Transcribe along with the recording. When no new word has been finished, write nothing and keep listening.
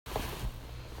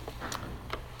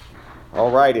All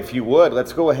right, if you would,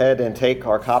 let's go ahead and take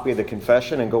our copy of the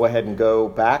confession and go ahead and go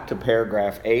back to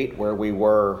paragraph 8 where we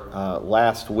were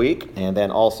last week, and then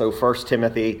also 1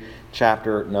 Timothy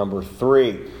chapter number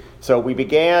 3. So we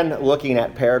began looking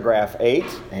at paragraph 8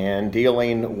 and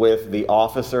dealing with the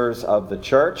officers of the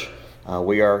church.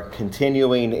 We are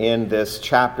continuing in this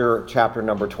chapter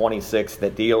number 26,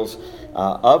 that deals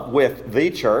with the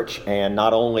church, and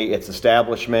not only its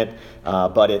establishment,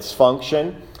 but its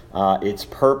function, its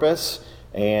purpose,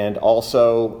 and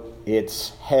also its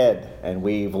head. And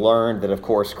we've learned that, of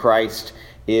course, Christ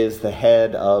is the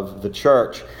head of the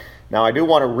church. Now, I do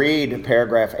want to read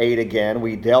paragraph 8 again.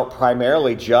 We dealt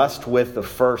primarily just with the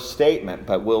first statement,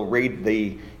 but we'll read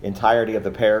the entirety of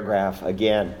the paragraph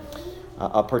again.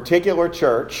 A particular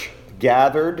church,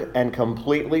 gathered and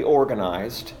completely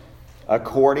organized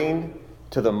according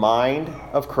to the mind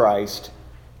of Christ,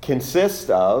 consists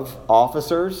of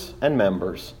officers and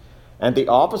members, and the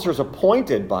officers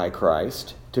appointed by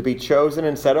Christ to be chosen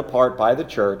and set apart by the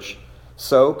church,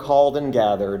 so called and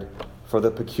gathered for the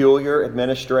peculiar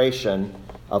administration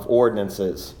of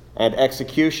ordinances and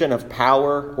execution of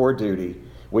power or duty,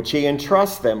 which he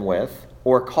entrusts them with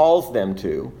or calls them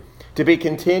to be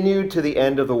continued to the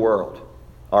end of the world,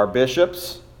 are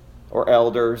bishops or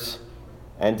elders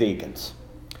and deacons.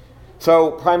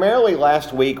 So primarily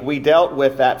last week, we dealt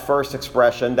with that first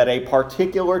expression, that a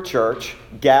particular church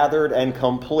gathered and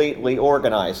completely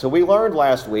organized. So we learned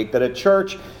last week that a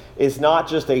church is not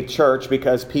just a church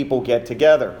because people get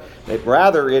together.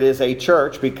 Rather, it is a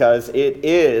church because it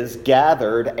is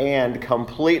gathered and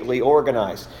completely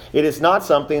organized. It is not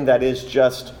something that is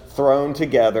just thrown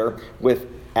together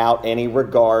without any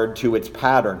regard to its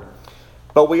pattern.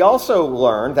 But we also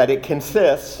learned that it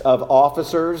consists of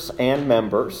officers and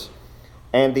members,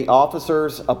 and the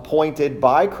officers appointed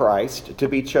by Christ to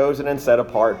be chosen and set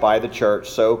apart by the church,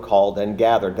 so called and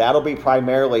gathered. That'll be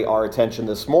primarily our attention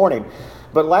this morning.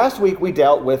 But last week we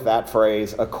dealt with that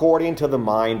phrase, according to the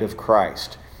mind of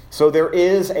Christ. So there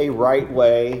is a right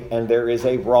way and there is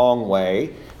a wrong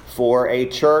way for a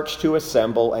church to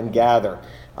assemble and gather.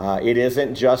 It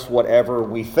isn't just whatever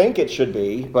we think it should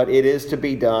be, but it is to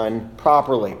be done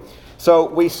properly. So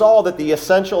we saw that the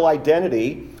essential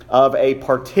identity of a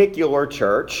particular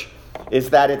church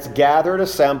is that it's gathered,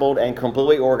 assembled, and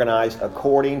completely organized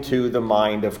according to the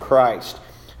mind of Christ.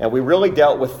 And we really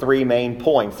dealt with three main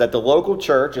points: that the local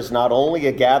church is not only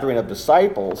a gathering of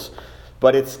disciples,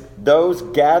 but it's those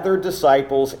gathered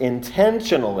disciples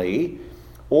intentionally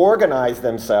organize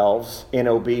themselves in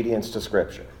obedience to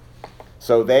Scripture.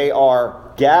 So they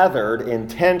are gathered,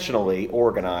 intentionally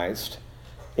organized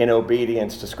in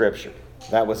obedience to Scripture.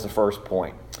 That was the first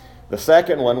point. The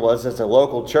second one was that the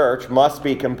local church must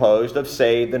be composed of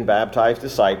saved and baptized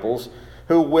disciples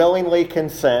who willingly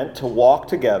consent to walk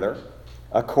together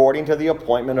according to the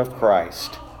appointment of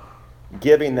Christ,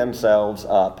 giving themselves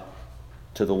up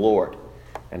to the Lord.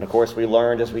 And of course, we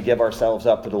learned as we give ourselves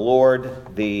up to the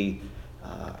Lord, the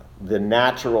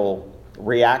natural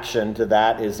reaction to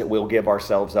that is that we'll give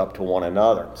ourselves up to one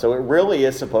another. So it really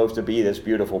is supposed to be this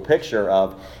beautiful picture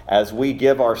of, as we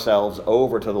give ourselves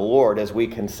over to the Lord, as we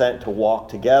consent to walk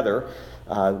together,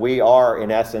 we are in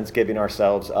essence giving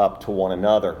ourselves up to one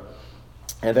another.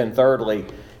 And then thirdly,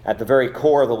 at the very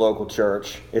core of the local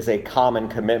church is a common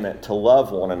commitment to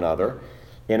love one another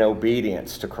in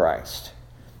obedience to Christ.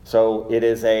 So it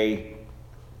is a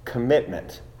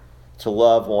commitment to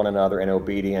love one another in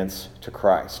obedience to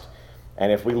Christ.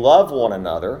 And if we love one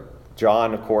another,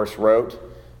 John, of course, wrote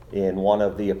in one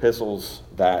of the epistles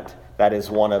that is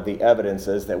one of the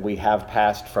evidences that we have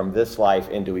passed from this life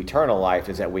into eternal life,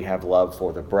 is that we have love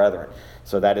for the brethren.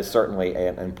 So that is certainly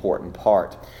an important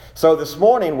part. So this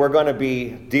morning we're going to be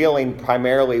dealing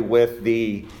primarily with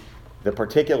the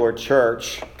particular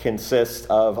church consists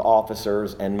of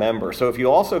officers and members. So if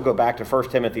you also go back to 1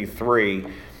 Timothy 3,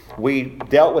 we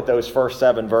dealt with those first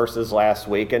 7 verses last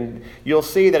week, and you'll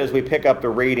see that as we pick up the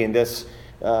reading, this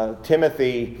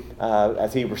Timothy,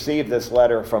 as he received this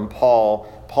letter from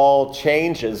Paul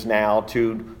changes now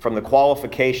from the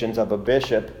qualifications of a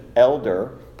bishop,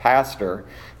 elder, pastor,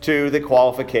 to the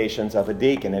qualifications of a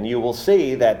deacon. And you will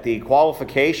see that the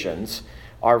qualifications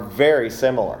are very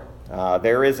similar.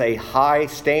 There is a high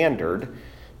standard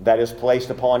that is placed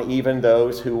upon even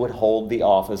those who would hold the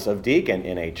office of deacon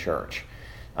in a church.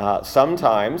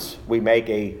 Sometimes we make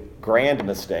a grand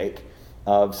mistake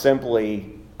of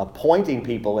simply appointing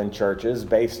people in churches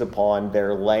based upon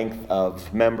their length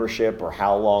of membership or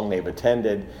how long they've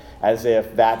attended, as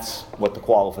if that's what the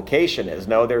qualification is.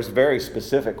 No, there's very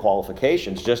specific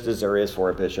qualifications, just as there is for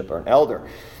a bishop or an elder.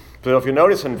 So if you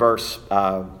notice in verse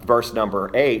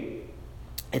number 8,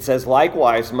 It says,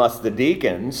 likewise must the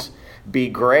deacons be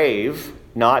grave,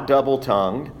 not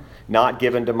double-tongued, not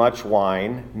given to much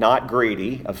wine, not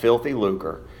greedy, a filthy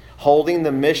lucre, holding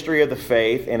the mystery of the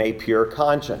faith in a pure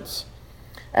conscience.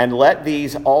 And let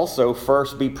these also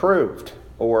first be proved,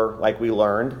 or, like we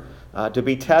learned, to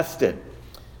be tested.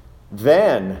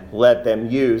 Then let them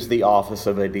use the office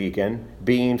of a deacon,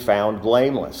 being found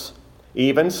blameless.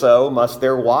 Even so must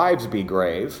their wives be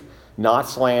grave, not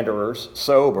slanderers,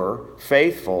 sober,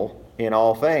 faithful in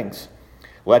all things.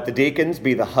 Let the deacons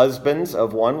be the husbands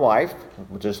of one wife,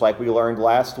 just like we learned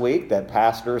last week that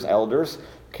pastors, elders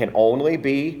can only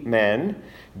be men.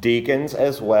 Deacons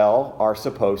as well are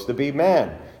supposed to be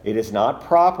men. It is not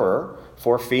proper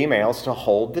for females to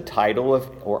hold the title of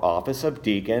or office of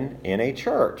deacon in a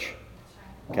church.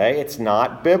 Okay, it's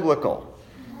not biblical.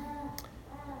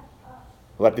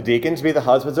 Let the deacons be the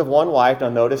husbands of one wife. Now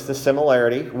notice the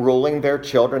similarity, ruling their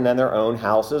children and their own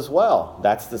house as well.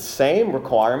 That's the same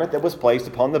requirement that was placed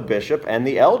upon the bishop and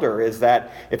the elder, is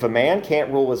that if a man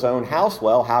can't rule his own house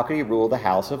well, how can he rule the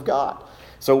house of God?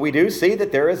 So we do see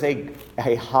that there is a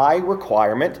high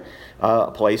requirement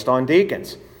placed on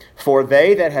deacons. For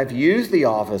they that have used the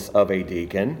office of a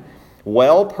deacon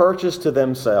well purchase to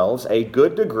themselves a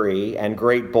good degree and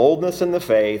great boldness in the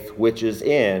faith which is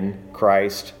in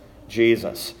Christ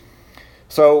Jesus.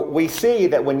 So we see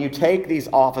that when you take these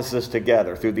offices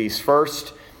together through these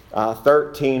first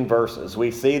 13 verses,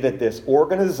 we see that this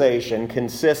organization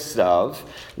consists of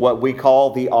what we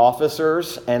call the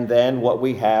officers, and then what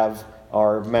we have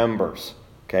are members.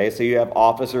 Okay, so you have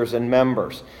officers and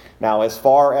members. Now, as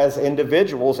far as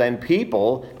individuals and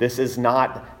people, this is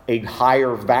not a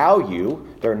higher value.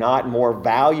 They're not more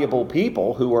valuable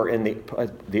people who are in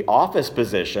the office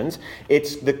positions.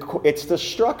 It's the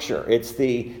structure. It's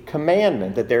the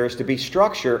commandment that there is to be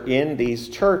structure in these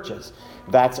churches.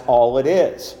 That's all it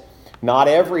is. Not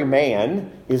every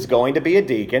man is going to be a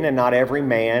deacon, and not every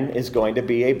man is going to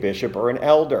be a bishop or an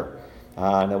elder.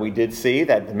 Now we did see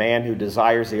that the man who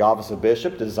desires the office of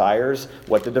bishop desires,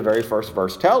 what did the very first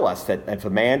verse tell us? That if a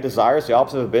man desires the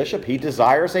office of a bishop, he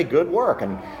desires a good work.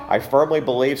 And I firmly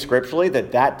believe scripturally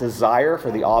that desire for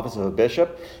the office of a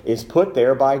bishop is put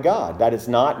there by God. That is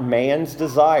not man's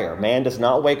desire. Man does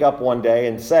not wake up one day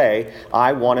and say,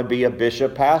 I want to be a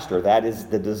bishop pastor. That is,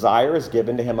 the desire is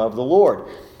given to him of the Lord.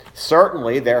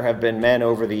 Certainly, there have been men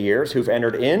over the years who've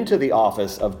entered into the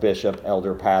office of bishop,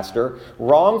 elder, pastor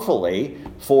wrongfully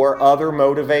for other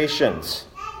motivations.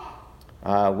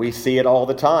 We see it all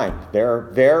the time.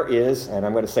 There is, and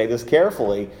I'm going to say this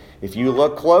carefully, if you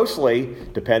look closely,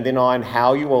 depending on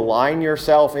how you align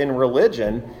yourself in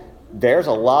religion, there's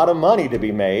a lot of money to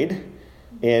be made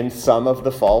in some of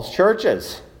the false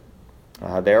churches.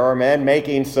 There are men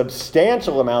making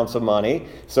substantial amounts of money,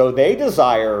 so they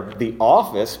desire the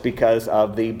office because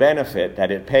of the benefit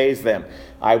that it pays them.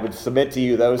 I would submit to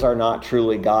you, those are not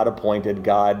truly God-appointed,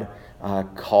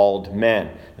 God-called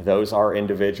men. Those are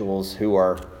individuals who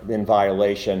are in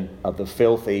violation of the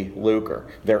filthy lucre.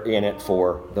 They're in it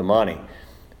for the money.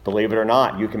 Believe it or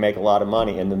not, you can make a lot of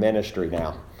money in the ministry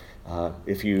now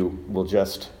if you will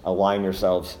just align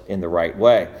yourselves in the right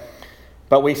way.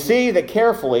 But we see that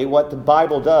carefully what the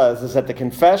Bible does is that the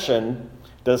confession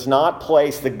does not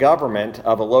place the government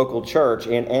of a local church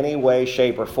in any way,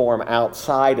 shape, or form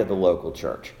outside of the local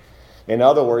church. In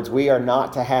other words, we are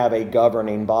not to have a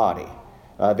governing body.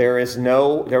 There is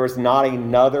not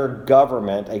another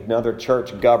government, another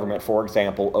church government, for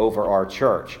example, over our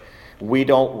church. We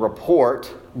don't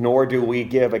report, nor do we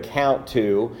give account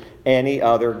to any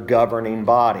other governing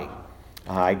body.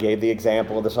 I gave the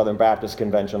example of the Southern Baptist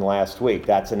Convention last week.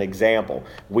 That's an example.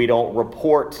 We don't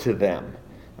report to them.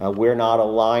 We're not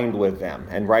aligned with them.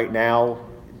 And right now,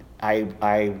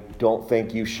 I don't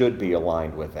think you should be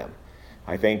aligned with them.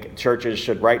 I think churches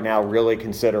should right now really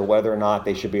consider whether or not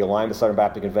they should be aligned with the Southern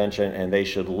Baptist Convention, and they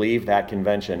should leave that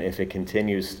convention if it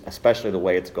continues, especially the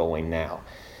way it's going now.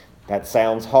 That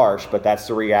sounds harsh, but that's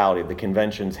the reality. The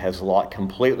convention has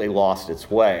completely lost its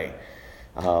way.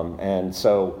 And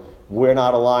so we're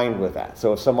not aligned with that.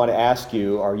 So if someone asks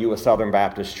you, are you a Southern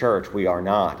Baptist church? We are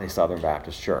not a Southern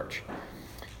Baptist church.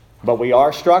 But we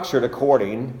are structured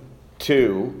according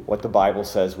to what the Bible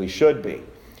says we should be.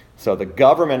 So the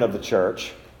government of the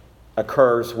church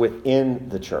occurs within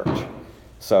the church.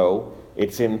 So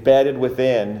it's embedded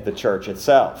within the church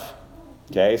itself.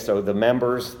 Okay, so the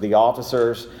members, the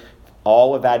officers,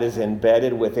 all of that is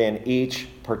embedded within each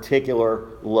particular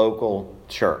local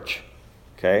church.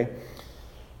 Okay?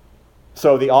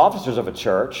 So the officers of a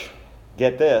church,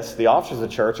 get this, the officers of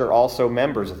the church are also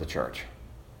members of the church.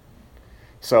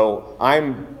 So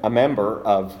I'm a member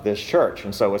of this church,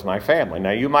 and so is my family.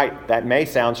 Now, that may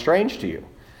sound strange to you,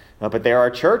 but there are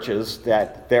churches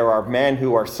that there are men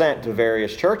who are sent to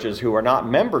various churches who are not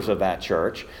members of that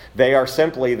church. They are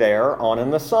simply there on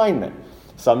an assignment.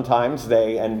 Sometimes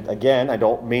and again, I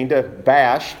don't mean to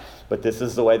bash, but this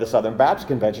is the way the Southern Baptist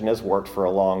Convention has worked for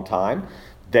a long time.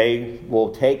 They will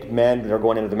take men that are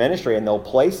going into the ministry and they'll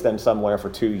place them somewhere for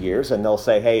 2 years, and they'll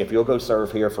say, hey, if you'll go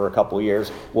serve here for a couple of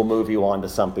years, we'll move you on to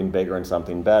something bigger and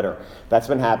something better. That's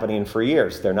been happening for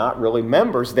years. They're not really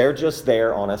members. They're just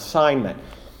there on assignment.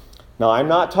 Now, I'm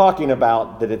not talking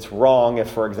about that it's wrong if,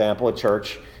 for example, a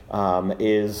church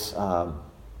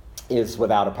is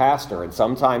without a pastor. And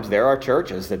sometimes there are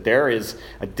churches that there is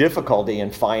a difficulty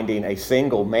in finding a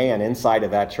single man inside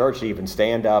of that church to even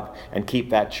stand up and keep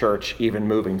that church even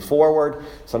moving forward.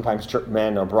 Sometimes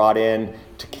men are brought in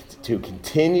to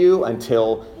continue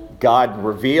until God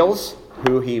reveals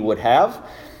who he would have.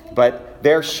 But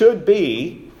there should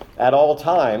be, at all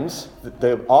times,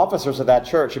 the officers of that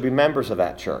church should be members of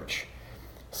that church.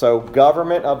 So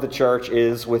government of the church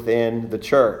is within the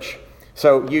church.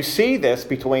 So you see this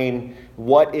between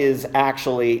what is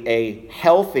actually a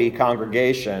healthy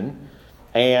congregation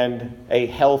and a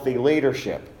healthy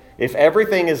leadership. If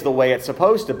everything is the way it's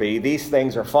supposed to be, these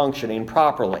things are functioning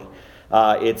properly.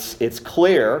 It's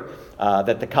clear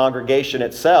that the congregation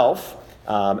itself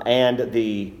and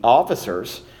the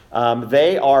officers,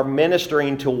 they are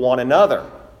ministering to one another.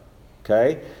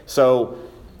 Okay? So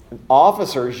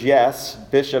officers, yes,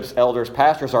 bishops, elders,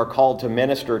 pastors are called to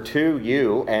minister to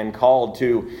you and called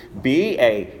to be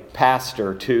a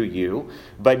pastor to you,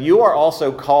 but you are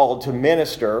also called to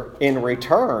minister in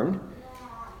return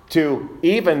to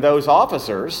even those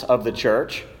officers of the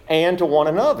church and to one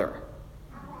another.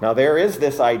 Now, there is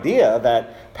this idea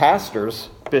that pastors,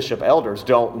 bishop, elders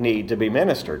don't need to be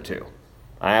ministered to.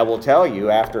 I will tell you,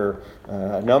 after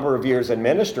a number of years in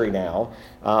ministry now,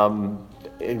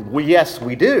 yes,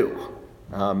 we do.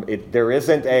 There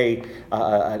isn't a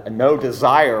no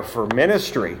desire for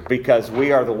ministry because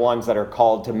we are the ones that are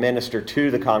called to minister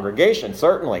to the congregation,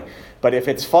 certainly. But if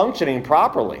it's functioning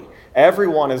properly,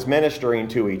 everyone is ministering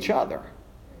to each other.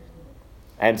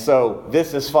 And so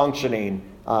this is functioning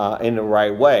in the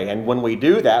right way. And when we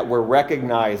do that, we're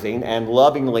recognizing and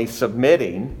lovingly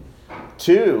submitting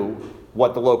to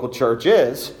what the local church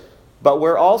is. But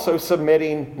we're also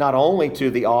submitting not only to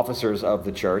the officers of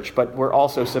the church, but we're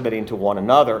also submitting to one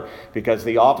another because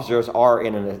the officers are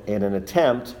in an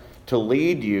attempt to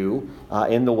lead you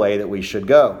in the way that we should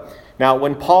go. Now,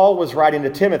 when Paul was writing to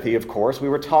Timothy, of course, we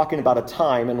were talking about a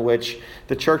time in which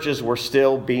the churches were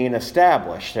still being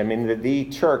established. I mean, the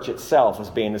church itself is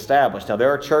being established. Now, there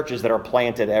are churches that are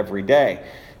planted every day.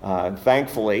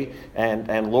 Thankfully,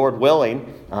 and Lord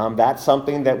willing, that's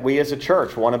something that we as a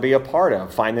church want to be a part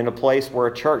of, finding a place where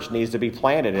a church needs to be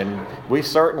planted. And we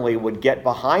certainly would get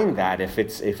behind that if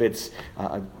it's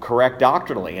correct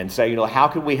doctrinally and say, how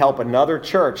could we help another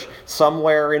church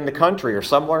somewhere in the country or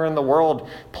somewhere in the world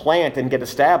plant and get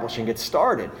established and get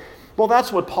started? Well,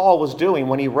 that's what Paul was doing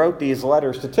when he wrote these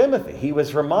letters to Timothy. He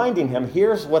was reminding him,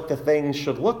 here's what the things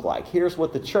should look like. Here's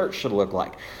what the church should look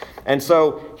like. And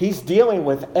so he's dealing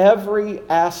with every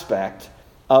aspect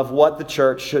of what the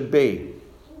church should be.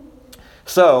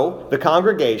 So the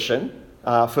congregation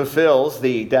fulfills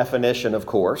the definition, of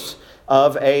course,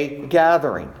 of a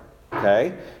gathering.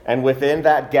 Okay? And within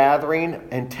that gathering,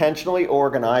 intentionally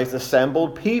organized,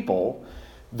 assembled people,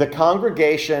 the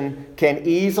congregation can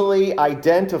easily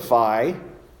identify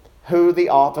who the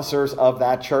officers of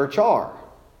that church are.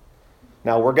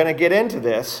 Now, we're going to get into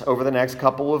this over the next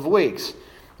couple of weeks.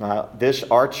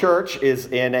 Our church is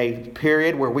in a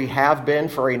period where we have been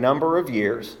for a number of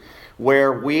years,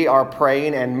 where we are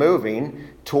praying and moving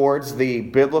towards the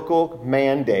biblical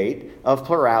mandate of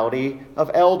plurality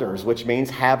of elders, which means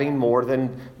having more than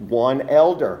one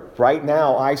elder. Right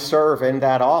now, I serve in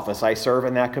that office. I serve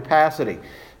in that capacity.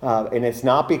 And it's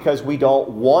not because we don't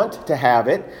want to have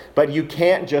it, but you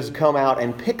can't just come out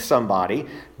and pick somebody.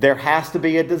 There has to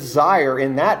be a desire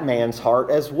in that man's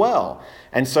heart as well.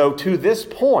 And so to this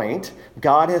point,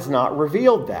 God has not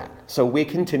revealed that. So we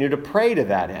continue to pray to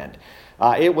that end.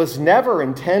 It was never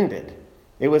intended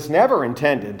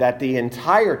that the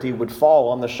entirety would fall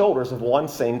on the shoulders of one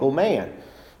single man.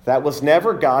 That was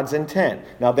never God's intent.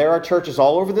 Now, there are churches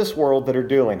all over this world that are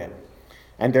doing it,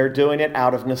 and they're doing it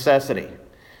out of necessity.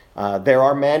 There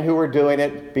are men who are doing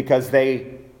it because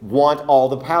they want all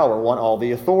the power, want all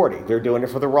the authority. They're doing it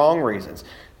for the wrong reasons.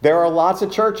 There are lots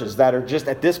of churches that are just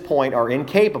at this point are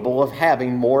incapable of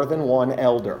having more than one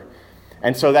elder.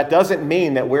 And so that doesn't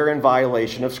mean that we're in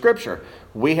violation of Scripture.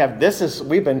 We've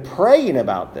been praying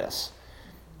about this.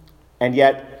 And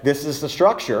yet, this is the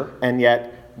structure, and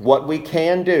yet what we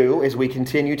can do is we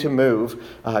continue to move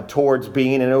towards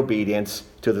being in obedience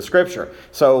to the Scripture.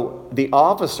 So the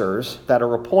officers that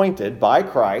are appointed by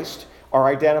Christ are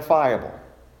identifiable.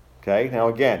 Okay, now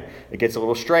again, it gets a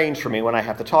little strange for me when I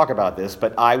have to talk about this,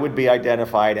 but I would be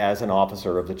identified as an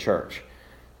officer of the church.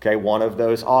 Okay, one of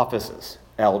those offices,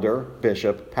 elder,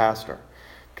 bishop, pastor.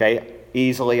 Okay,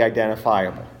 easily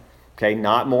identifiable. Okay,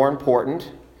 not more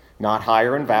important, not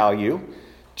higher in value,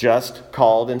 just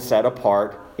called and set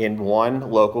apart in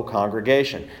one local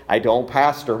congregation. I don't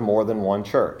pastor more than one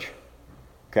church.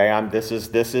 Okay, this is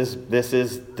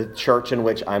the church in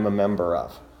which I'm a member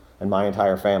of, and my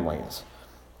entire family is.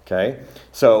 Okay,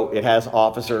 so it has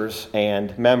officers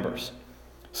and members.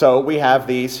 So we have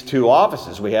these two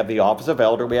offices. We have the office of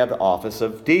elder, we have the office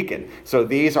of deacon. So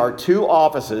these are two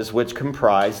offices which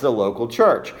comprise the local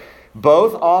church.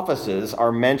 Both offices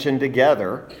are mentioned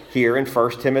together here in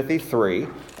 1 Timothy 3,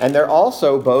 and they're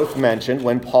also both mentioned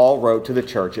when Paul wrote to the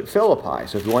church at Philippi.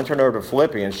 So if you want to turn over to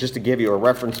Philippians, just to give you a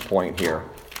reference point here.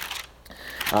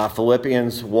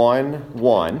 Philippians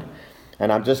 1:1.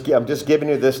 And I'm just giving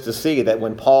you this to see that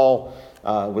when Paul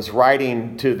was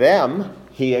writing to them,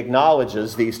 he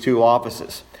acknowledges these two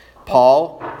offices.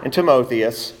 Paul and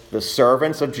Timotheus, the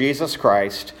servants of Jesus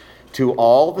Christ, to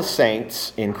all the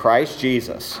saints in Christ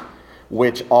Jesus,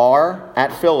 which are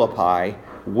at Philippi,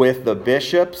 with the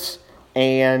bishops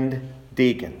and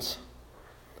deacons.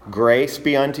 Grace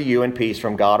be unto you and peace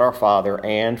from God our Father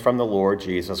and from the Lord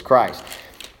Jesus Christ.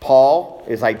 Paul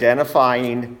is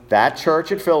identifying that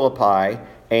church at Philippi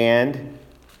and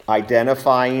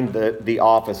identifying the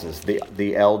offices,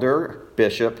 the elder,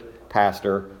 bishop,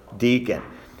 pastor, deacon.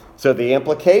 So the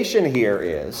implication here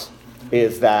is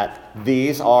that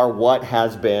these are what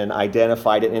has been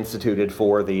identified and instituted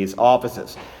for these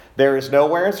offices. There is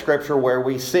nowhere in Scripture where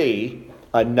we see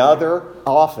another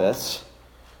office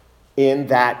in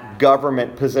that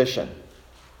government position.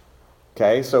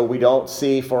 Okay, so we don't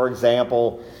see, for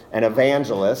example, an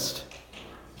evangelist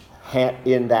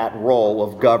in that role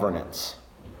of governance.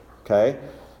 Okay,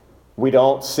 we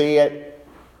don't see it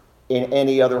in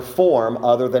any other form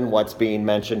other than what's being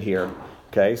mentioned here.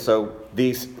 Okay, so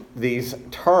these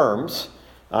terms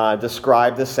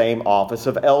describe the same office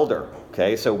of elder.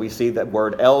 Okay, so we see that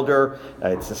word elder,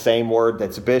 it's the same word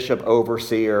that's bishop,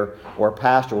 overseer, or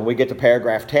pastor. When we get to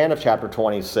paragraph 10 of chapter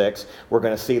 26, we're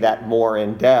going to see that more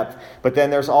in depth. But then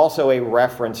there's also a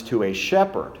reference to a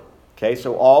shepherd. Okay,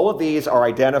 so all of these are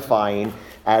identifying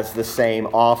as the same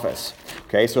office.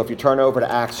 Okay, so if you turn over to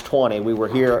Acts 20, we were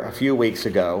here a few weeks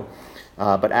ago,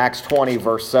 but Acts 20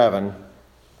 verse 7,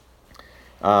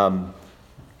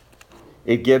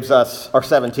 it gives us, or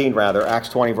 17 rather, Acts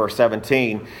 20 verse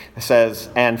 17 says,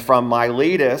 and from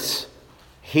Miletus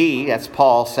he, that's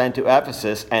Paul, sent to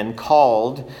Ephesus and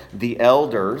called the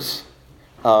elders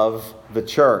of the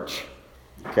church.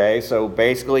 Okay, so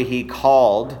basically he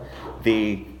called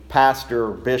the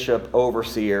pastor, bishop,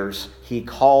 overseers, he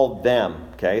called them.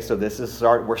 Okay, so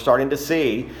we're starting to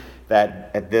see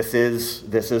that this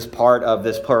is part of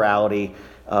this plurality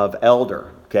of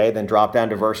elder. Okay, then drop down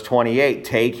to verse 28.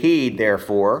 Take heed,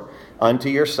 therefore, unto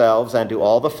yourselves and to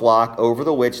all the flock over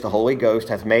the which the Holy Ghost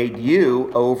hath made you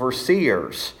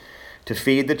overseers, to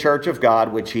feed the church of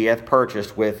God which he hath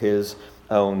purchased with his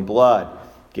own blood.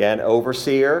 Again,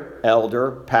 overseer,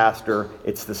 elder, pastor,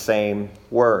 it's the same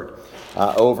word.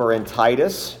 Over in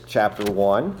Titus chapter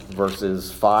 1, verses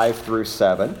 5 through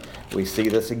 7, we see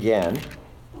this again.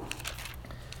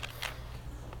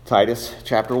 Titus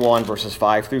chapter 1, verses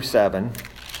 5 through 7.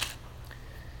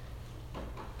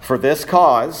 For this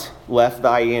cause left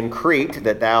I in Crete,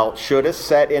 that thou shouldest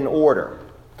set in order.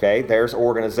 Okay, there's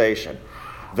organization.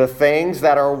 The things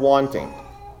that are wanting.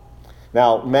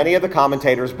 Now, many of the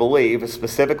commentators believe,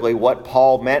 specifically what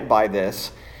Paul meant by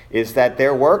this, is that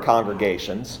there were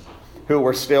congregations who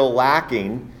were still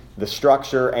lacking the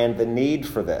structure and the need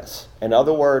for this. In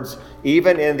other words,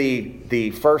 even in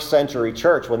the first century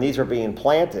church, when these are being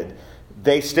planted,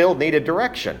 they still needed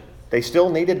direction. They still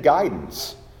needed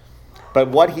guidance. But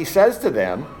what he says to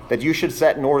them, that you should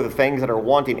set in order the things that are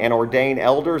wanting, and ordain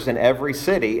elders in every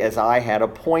city as I had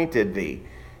appointed thee.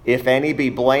 If any be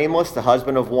blameless, the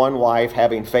husband of one wife,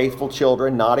 having faithful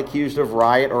children, not accused of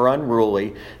riot or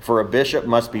unruly. For a bishop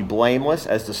must be blameless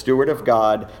as the steward of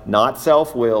God, not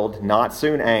self-willed, not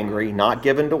soon angry, not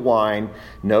given to wine,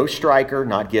 no striker,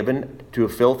 not given to a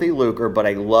filthy lucre, but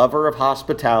a lover of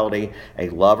hospitality, a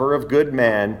lover of good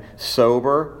men,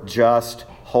 sober, just,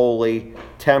 holy,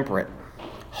 temperate.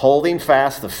 Holding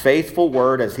fast the faithful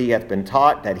word as he hath been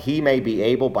taught, that he may be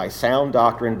able by sound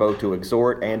doctrine both to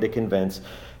exhort and to convince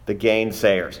the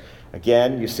gainsayers.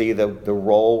 Again, you see the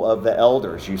role of the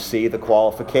elders. You see the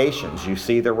qualifications. You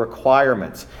see the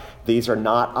requirements. These are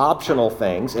not optional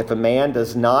things. If a man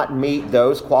does not meet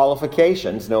those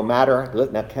qualifications, no matter,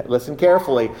 listen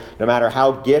carefully, no matter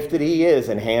how gifted he is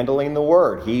in handling the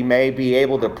word, he may be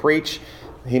able to preach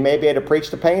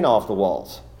the paint off the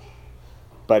walls.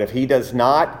 But if he does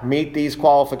not meet these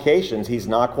qualifications, he's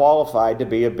not qualified to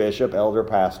be a bishop, elder,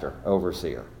 pastor,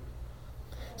 overseer.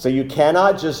 So you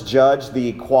cannot just judge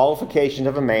the qualification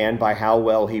of a man by how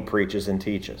well he preaches and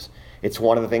teaches. It's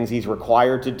one of the things he's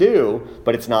required to do,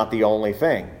 but it's not the only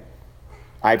thing.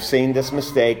 I've seen this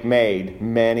mistake made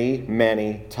many,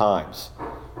 many times.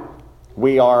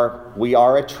 We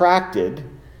are attracted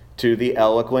to the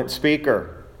eloquent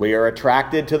speaker. We are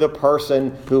attracted to the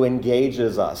person who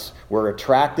engages us. We're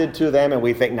attracted to them and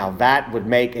we think, now that would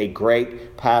make a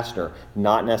great pastor.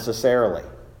 Not necessarily.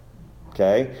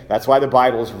 Okay? That's why the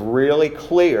Bible is really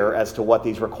clear as to what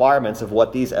these requirements of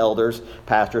what these elders,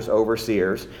 pastors,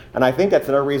 overseers. And I think that's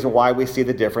another reason why we see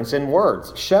the difference in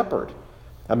words. Shepherd.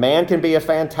 A man can be a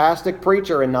fantastic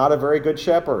preacher and not a very good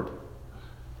shepherd.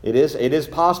 It is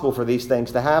possible for these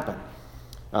things to happen.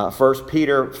 1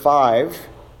 Peter 5,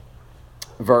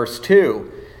 verse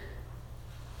 2,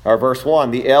 or verse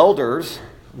 1, the elders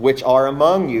which are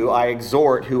among you, I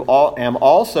exhort, who am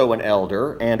also an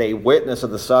elder and a witness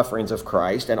of the sufferings of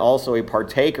Christ, and also a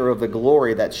partaker of the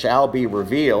glory that shall be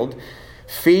revealed.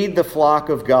 Feed the flock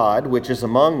of God, which is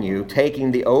among you,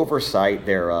 taking the oversight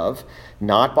thereof,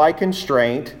 not by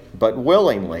constraint, but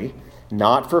willingly,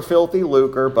 not for filthy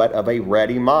lucre, but of a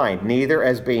ready mind, neither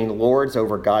as being lords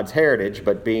over God's heritage,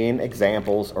 but being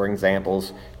examples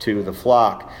to the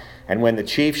flock. And when the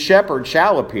chief shepherd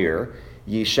shall appear,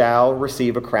 ye shall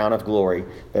receive a crown of glory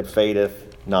that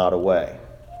fadeth not away.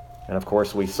 And of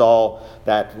course, we saw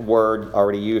that word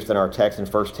already used in our text in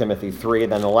 1 Timothy 3.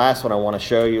 And then the last one I want to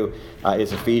show you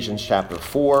is Ephesians chapter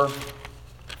 4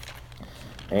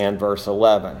 and verse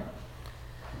 11.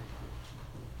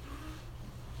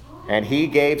 And he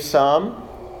gave some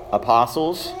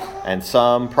apostles, and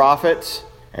some prophets,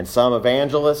 and some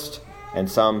evangelists, and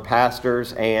some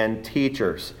pastors and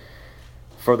teachers,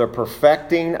 for the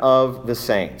perfecting of the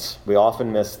saints. We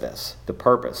often miss this. The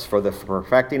purpose. For the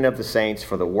perfecting of the saints,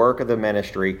 for the work of the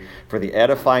ministry, for the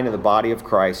edifying of the body of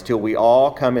Christ, till we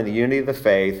all come in the unity of the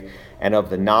faith and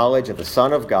of the knowledge of the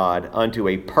Son of God, unto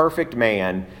a perfect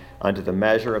man, unto the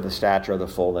measure of the stature of the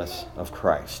fullness of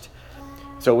Christ.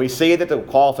 So we see that the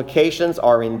qualifications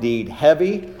are indeed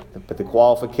heavy, but the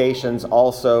qualifications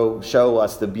also show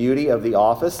us the beauty of the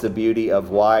office, the beauty of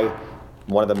why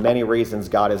one of the many reasons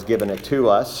God has given it to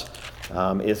us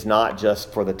is not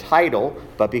just for the title,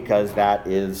 but because that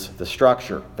is the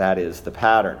structure, that is the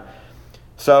pattern.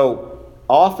 So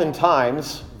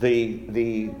oftentimes,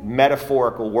 the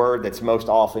metaphorical word that's most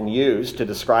often used to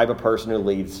describe a person who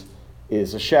leads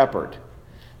is a shepherd.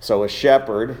 So a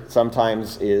shepherd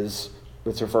sometimes it's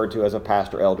referred to as a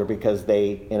pastor elder because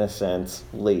they, in a sense,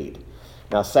 lead.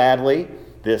 Now, sadly,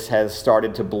 this has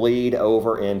started to bleed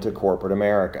over into corporate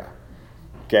America.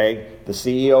 Okay? The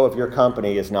CEO of your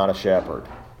company is not a shepherd.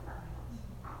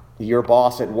 Your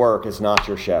boss at work is not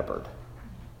your shepherd.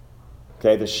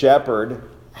 Okay? The shepherd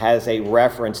has a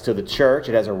reference to the church.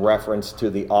 It has a reference to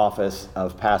the office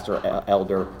of pastor,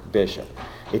 elder, bishop.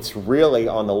 It's really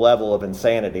on the level of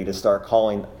insanity to start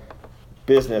calling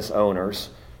business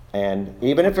owners, and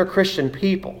even if they're Christian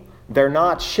people, they're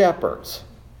not shepherds.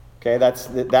 Okay?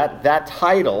 That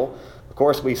title, of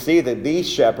course, we see that the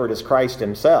shepherd is Christ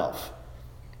himself.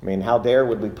 I mean, how dare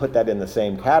would we put that in the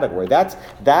same category?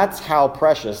 That's how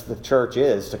precious the church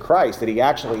is to Christ, that he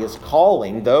actually is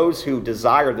calling those who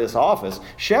desire this office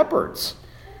shepherds,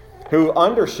 who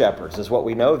under shepherds is what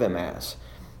we know them as.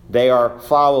 They are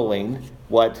following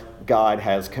what God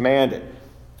has commanded.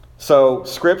 So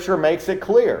Scripture makes it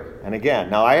clear. And again,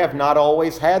 now I have not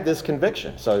always had this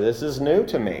conviction, so this is new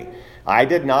to me. I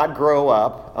did not grow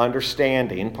up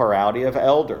understanding plurality of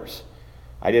elders.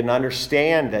 I didn't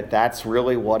understand that that's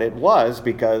really what it was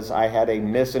because I had a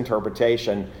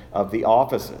misinterpretation of the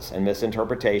offices and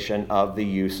misinterpretation of the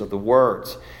use of the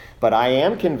words. But I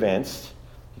am convinced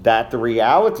that the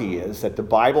reality is that the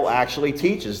Bible actually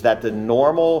teaches that the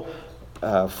normal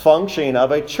functioning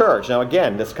of a church. Now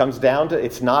again, this comes down to,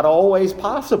 it's not always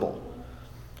possible,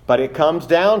 but it comes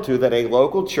down to that a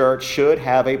local church should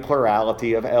have a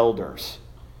plurality of elders.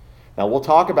 Now we'll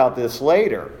talk about this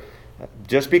later.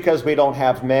 Just because we don't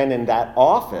have men in that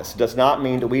office does not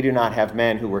mean that we do not have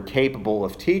men who are capable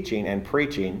of teaching and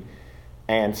preaching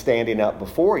and standing up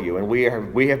before you. And we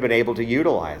have been able to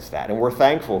utilize that, and we're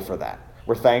thankful for that.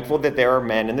 We're thankful that there are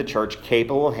men in the church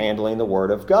capable of handling the Word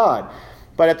of God.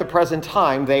 but at the present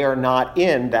time, they are not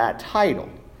in that title.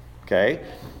 Okay?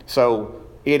 So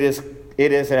it is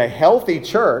a healthy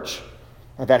church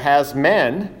that has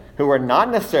men who are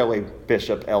not necessarily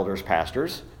bishops, elders,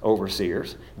 pastors,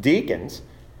 overseers, deacons,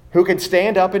 who can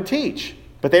stand up and teach,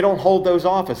 but they don't hold those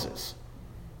offices.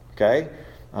 Okay?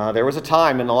 There was a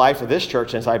time in the life of this church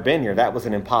since I've been here that was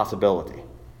an impossibility.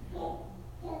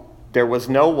 There was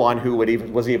no one who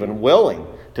was even willing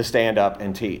to stand up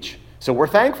and teach. So we're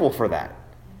thankful for that.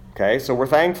 Okay? So we're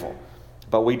thankful.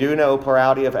 But we do know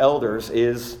plurality of elders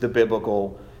is the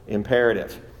biblical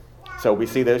imperative. So we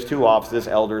see those two offices,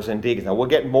 elders and deacons. Now we'll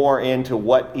get more into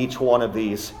what each one of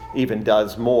these even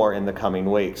does more in the coming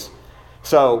weeks.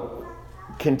 So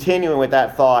continuing with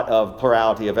that thought of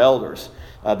plurality of elders,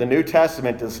 the New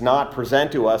Testament does not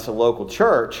present to us a local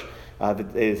church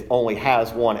that only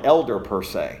has one elder per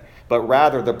se, but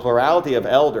rather the plurality of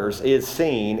elders is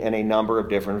seen in a number of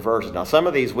different verses. Now some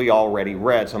of these we already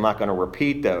read, so I'm not going to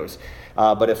repeat those.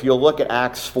 But if you'll look at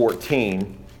Acts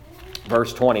 14,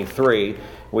 verse 23,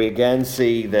 we again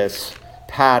see this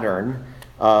pattern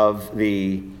of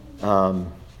the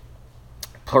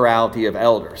plurality of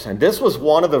elders. And this was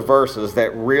one of the verses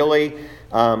that really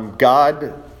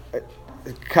God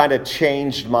kind of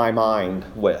changed my mind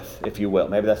with, if you will.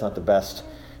 Maybe that's not the best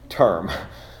term.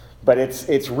 But it's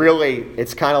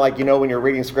kind of like, when you're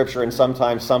reading Scripture and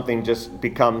sometimes something just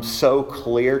becomes so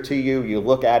clear to you, you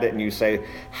look at it and you say,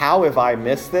 how have I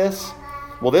missed this?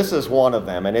 Well, this is one of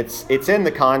them. And it's in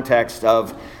the context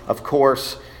of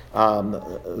course,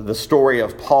 the story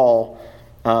of Paul.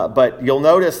 But you'll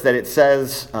notice that it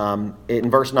says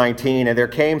in verse 19, and there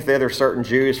came thither certain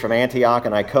Jews from Antioch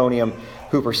and Iconium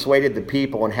who persuaded the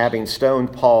people, and having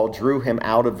stoned Paul, drew him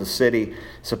out of the city,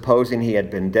 supposing he had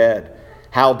been dead.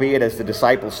 Howbeit, as the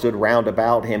disciples stood round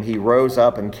about him, he rose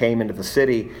up and came into the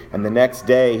city, and the next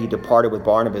day he departed with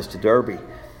Barnabas to Derbe.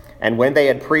 And when they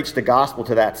had preached the gospel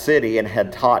to that city and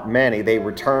had taught many, they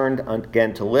returned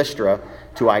again to Lystra,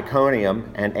 to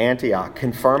Iconium and Antioch,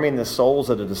 confirming the souls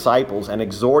of the disciples and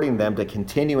exhorting them to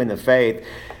continue in the faith,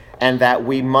 and that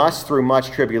we must through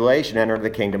much tribulation enter the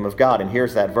kingdom of God. And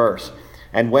here's that verse.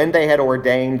 And when they had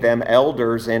ordained them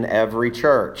elders in every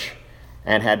church,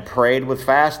 and had prayed with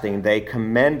fasting, they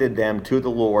commended them to the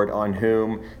Lord on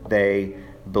whom they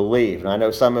believed. And I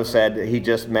know some have said he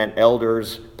just meant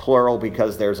elders, plural,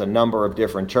 because there's a number of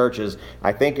different churches.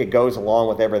 I think it goes along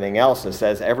with everything else that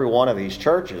says every one of these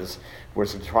churches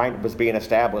was being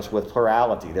established with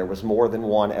plurality. There was more than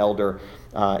one elder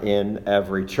in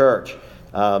every church.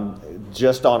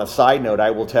 Just on a side note,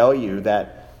 I will tell you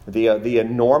that the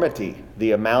enormity,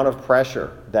 the amount of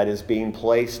pressure that is being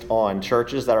placed on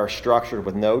churches that are structured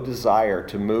with no desire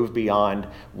to move beyond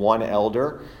one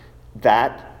elder,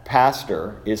 that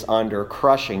pastor is under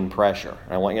crushing pressure.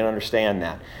 And I want you to understand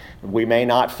that. We may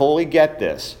not fully get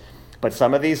this, but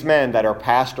some of these men that are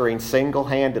pastoring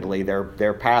single-handedly,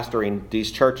 they're pastoring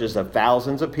these churches of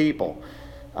thousands of people,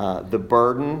 the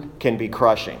burden can be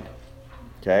crushing.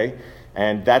 Okay?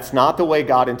 And that's not the way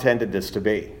God intended this to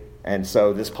be. And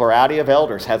so this plurality of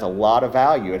elders has a lot of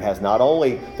value. It has not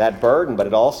only that burden, but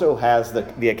it also has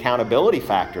the accountability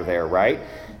factor there, right?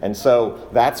 And so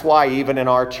that's why even in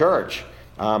our church,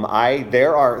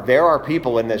 there are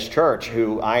people in this church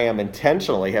who I am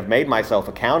intentionally have made myself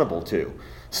accountable to,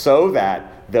 so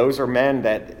that those are men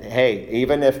that, hey,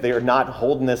 even if they're not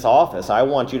holding this office, I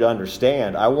want you to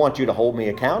understand, I want you to hold me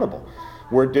accountable.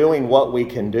 We're doing what we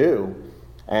can do,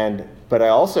 but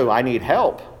I need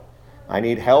help. I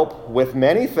need help with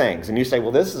many things. And you say,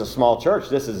 well, this is a small church.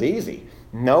 This is easy.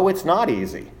 No, it's not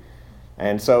easy.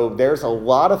 And so there's a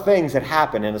lot of things that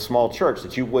happen in a small church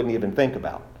that you wouldn't even think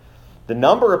about. The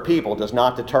number of people does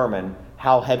not determine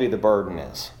how heavy the burden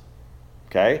is.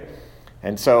 Okay?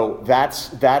 And so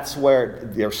that's where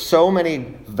there's so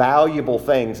many valuable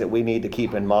things that we need to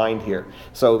keep in mind here.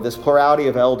 So this plurality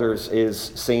of elders is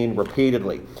seen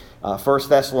repeatedly. 1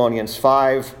 Thessalonians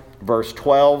 5, verse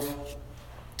 12.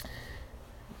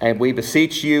 And we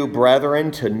beseech you, brethren,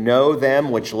 to know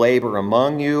them which labor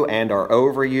among you and are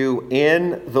over you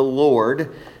in the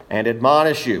Lord, and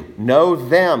admonish you. Know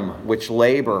them which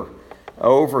labor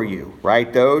over you,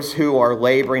 right? Those who are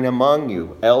laboring among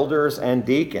you, elders and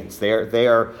deacons. They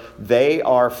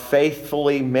are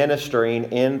faithfully ministering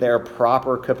in their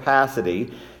proper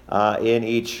capacity in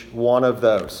each one of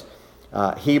those.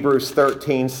 Hebrews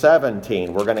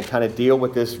 13:17. We're going to kind of deal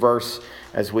with this verse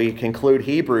as we conclude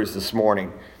Hebrews this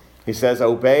morning. He says,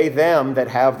 obey them that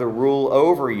have the rule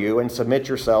over you and submit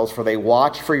yourselves, for they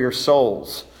watch for your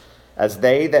souls, as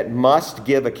they that must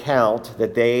give account,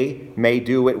 that they may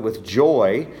do it with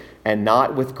joy and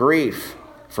not with grief,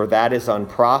 for that is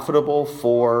unprofitable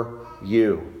for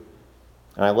you.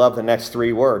 And I love the next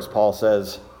three words. Paul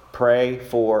says, pray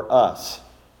for us.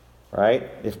 Right?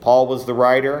 If Paul was the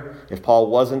writer, if Paul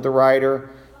wasn't the writer,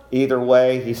 either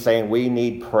way, he's saying we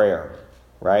need prayer.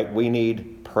 Right? We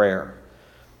need prayer.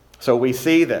 So we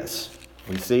see this.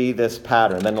 We see this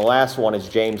pattern. Then the last one is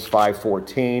James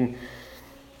 5:14.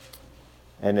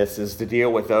 And this is to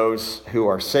deal with those who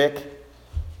are sick.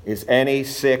 Is any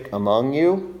sick among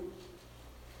you?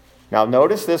 Now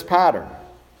notice this pattern.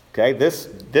 Okay, this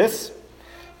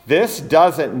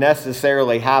doesn't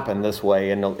necessarily happen this way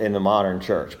in the modern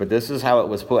church, but this is how it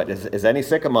was put. Is any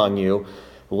sick among you?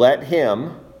 Let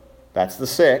him, that's the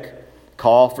sick,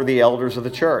 call for the elders of the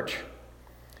church,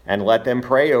 and let them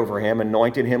pray over him,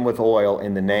 anointing him with oil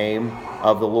in the name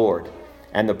of the Lord.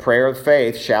 And the prayer of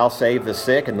faith shall save the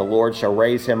sick, and the Lord shall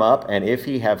raise him up. And if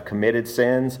he have committed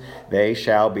sins, they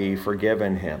shall be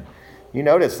forgiven him. You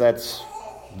notice that's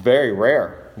very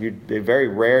rare. Very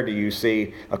rare do you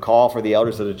see a call for the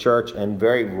elders of the church, and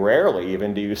very rarely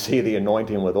even do you see the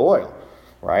anointing with oil,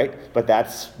 right? But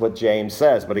that's what James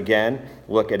says. But again,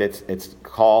 look at its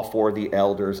call for the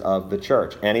elders of the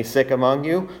church. Any sick among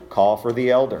you? Call for the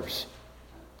elders.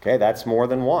 Okay, that's more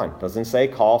than one. Doesn't say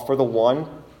call for the one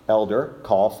elder,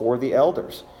 call for the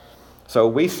elders. So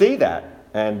we see that,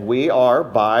 and we are,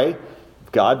 by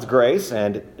God's grace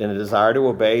and in a desire to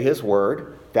obey his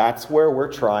word, that's where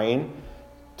we're trying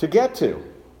to get to.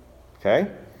 Okay?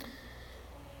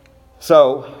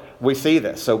 So we see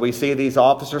this. So we see these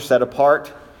officers set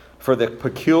apart for the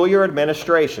peculiar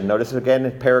administration. Notice again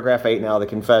in paragraph 8 now, the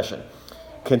confession.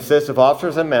 Consists of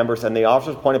officers and members, and the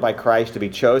officers appointed by Christ to be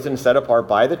chosen and set apart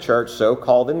by the church, so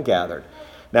called and gathered.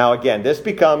 Now again, this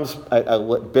becomes a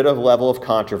bit of level of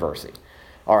controversy.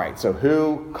 All right, so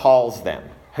who calls them?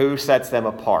 Who sets them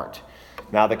apart?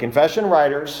 Now the confession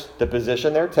writers, the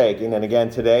position they're taking, and again,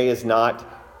 today is not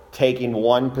taking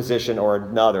one position or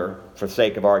another for the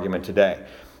sake of argument today.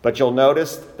 But you'll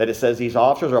notice that it says these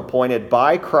officers are appointed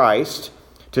by Christ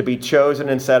to be chosen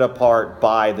and set apart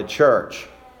by the church.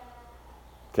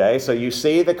 Okay, so you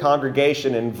see the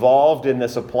congregation involved in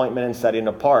this appointment and setting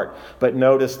apart. But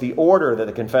notice the order that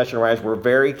the confession writers were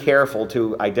very careful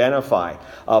to identify.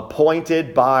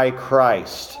 Appointed by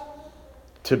Christ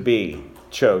to be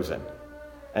chosen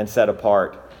and set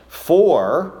apart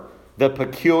for the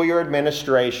peculiar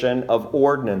administration of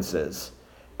ordinances,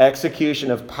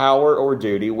 execution of power or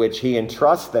duty which he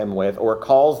entrusts them with or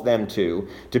calls them to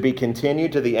be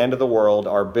continued to the end of the world,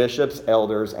 are bishops,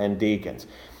 elders, and deacons.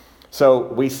 So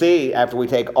we see, after we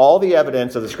take all the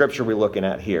evidence of the scripture we're looking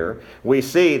at here, we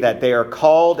see that they are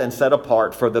called and set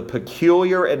apart for the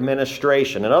peculiar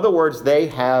administration. In other words, they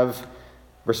have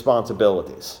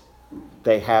responsibilities.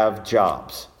 They have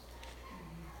jobs.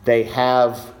 They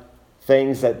have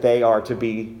things that they are to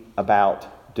be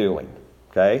about doing.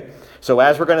 Okay? So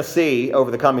as we're going to see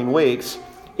over the coming weeks,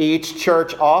 each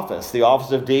church office, the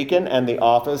office of deacon and the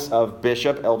office of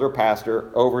bishop, elder,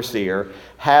 pastor, overseer,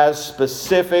 has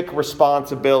specific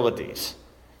responsibilities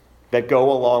that go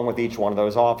along with each one of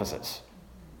those offices.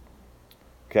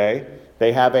 Okay?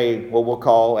 They have what we'll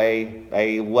call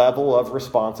a level of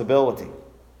responsibility.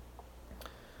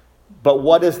 But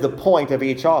what is the point of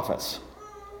each office?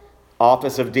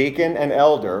 Office of deacon and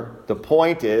elder, the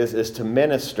point is to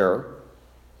minister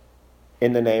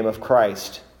in the name of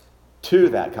Christ to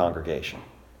that congregation.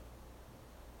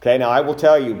 Okay, now I will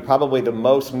tell you, probably the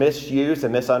most misused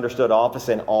and misunderstood office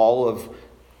in all of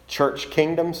church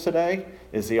kingdoms today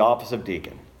is the office of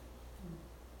deacon.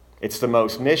 It's the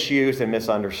most misused and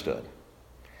misunderstood.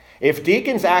 If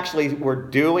deacons actually were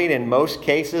doing, in most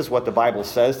cases, what the Bible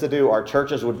says to do, our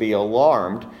churches would be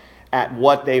alarmed at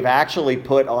what they've actually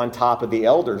put on top of the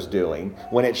elders doing,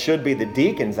 when it should be the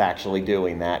deacons actually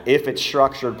doing that, if it's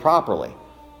structured properly,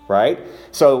 right?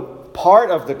 So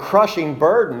part of the crushing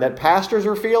burden that pastors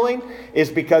are feeling is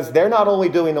because they're not only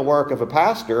doing the work of a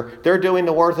pastor, they're doing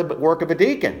the work of a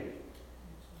deacon.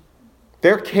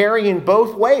 They're carrying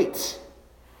both weights.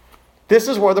 This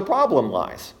is where the problem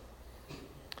lies.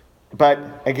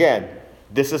 But again,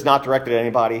 this is not directed at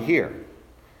anybody here.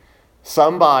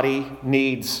 Somebody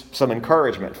needs some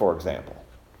encouragement, for example.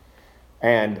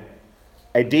 And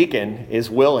a deacon is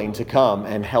willing to come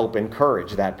and help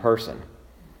encourage that person.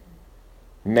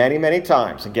 Many, many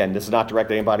times, again, this is not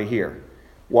directed at anybody here.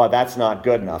 Well, that's not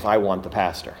good enough. I want the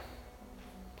pastor.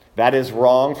 That is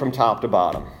wrong from top to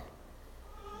bottom.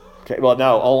 Okay, well,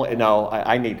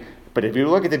 I need... But if you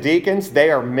look at the deacons,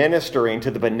 they are ministering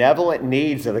to the benevolent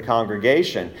needs of the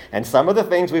congregation. And some of the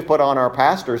things we've put on our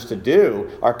pastors to do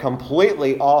are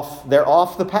completely off. They're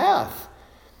off the path.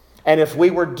 And if we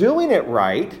were doing it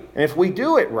right, and if we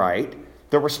do it right,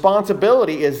 the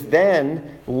responsibility is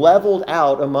then leveled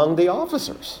out among the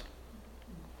officers.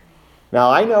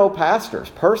 Now, I know pastors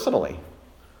personally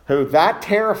who that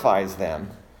terrifies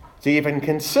them to even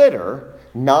consider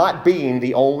not being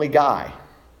the only guy,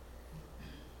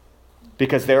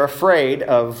 because they're afraid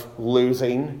of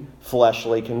losing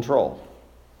fleshly control.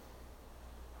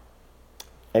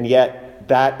 And yet,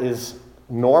 that is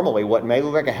normally what may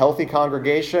look like a healthy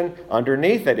congregation.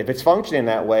 Underneath it, if it's functioning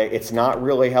that way, it's not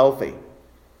really healthy.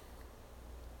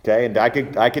 Okay, and I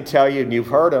could tell you, and you've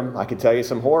heard them, I could tell you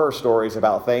some horror stories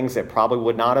about things that probably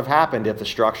would not have happened if the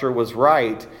structure was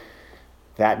right.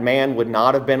 That man would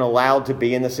not have been allowed to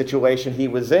be in the situation he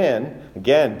was in.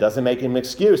 Again, doesn't make him an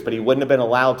excuse, but he wouldn't have been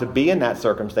allowed to be in that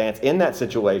circumstance, in that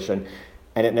situation,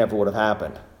 and it never would have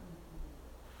happened.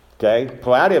 Okay?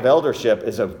 Plurality of eldership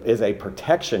is a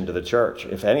protection to the church,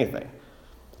 if anything.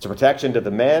 It's a protection to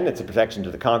the men. It's a protection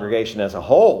to the congregation as a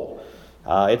whole.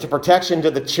 It's a protection to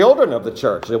the children of the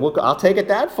church. I'll take it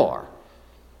that far.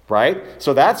 Right?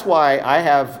 So that's why I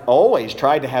have always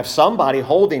tried to have somebody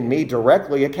holding me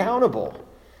directly accountable.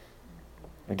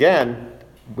 Again,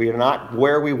 we are not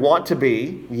where we want to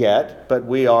be yet, but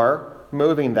we are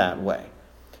moving that way.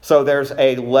 So there's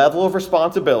a level of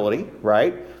responsibility,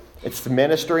 right? It's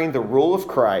ministering the rule of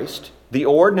Christ. The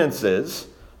ordinances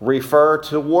refer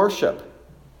to worship.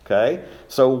 Okay?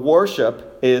 So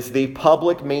worship is the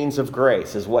public means of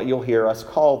grace, is what you'll hear us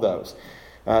call those.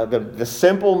 The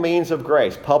simple means of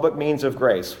grace, public means of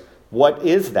grace. What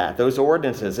is that? Those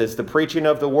ordinances. It's the preaching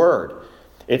of the word.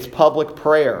 It's public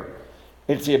prayer.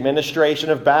 It's the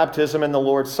administration of baptism and the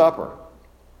Lord's Supper.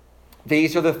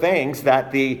 These are the things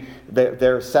that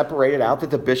they're separated out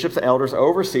that the bishops, elders,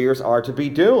 overseers are to be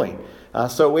doing.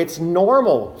 So it's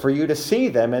normal for you to see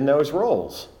them in those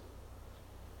roles.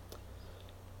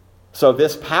 So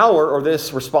this power or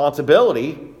this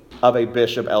responsibility of a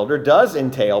bishop elder does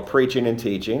entail preaching and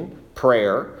teaching,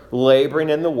 prayer, laboring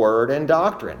in the word, and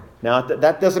doctrine. Now,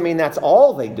 that doesn't mean that's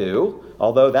all they do,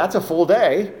 although that's a full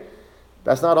day.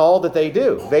 That's not all that they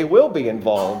do. They will be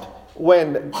involved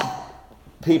when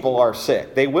people are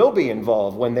sick. They will be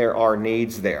involved when there are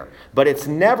needs there. But it's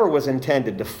never was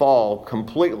intended to fall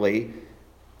completely,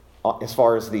 as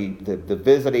far as the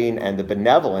visiting and the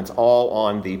benevolence, all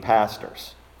on the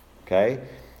pastors. Okay?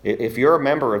 If you're a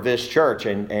member of this church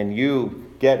and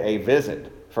you get a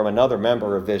visit from another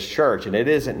member of this church and it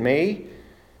isn't me,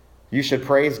 you should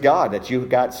praise God that you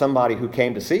got somebody who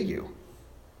came to see you.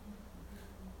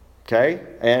 Okay?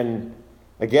 And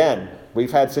again,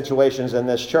 we've had situations in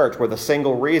this church where the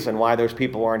single reason why those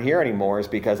people aren't here anymore is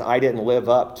because I didn't live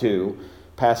up to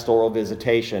pastoral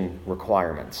visitation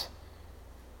requirements,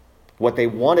 what they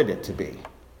wanted it to be.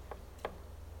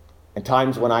 And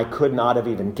times when I could not have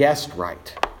even guessed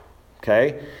right.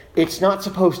 Okay? It's not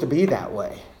supposed to be that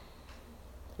way.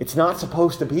 It's not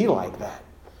supposed to be like that.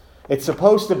 It's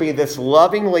supposed to be this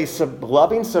loving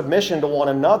submission to one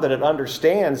another that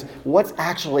understands what's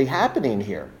actually happening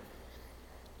here.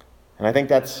 And I think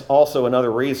that's also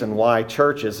another reason why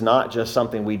church is not just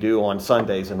something we do on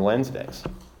Sundays and Wednesdays.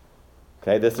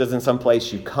 Okay? This isn't some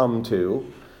place you come to.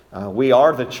 We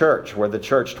are the church. We're the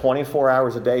church 24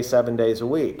 hours a day, 7 days a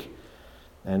week.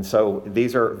 And so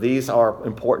these are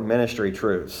important ministry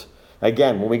truths.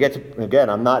 Again,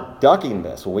 I'm not ducking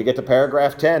this. When we get to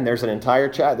paragraph 10, there's an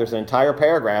entire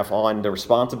paragraph on the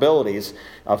responsibilities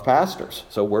of pastors.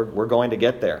 So we're going to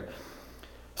get there.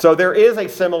 So there is a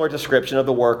similar description of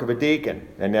the work of a deacon,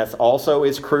 and that also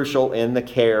is crucial in the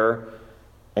care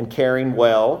and caring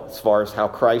well, as far as how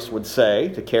Christ would say,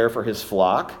 to care for his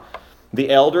flock. The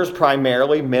elders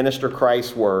primarily minister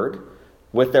Christ's word,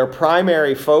 with their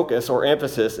primary focus or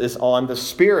emphasis is on the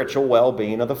spiritual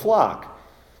well-being of the flock.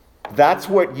 That's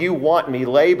what you want me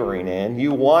laboring in.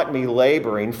 You want me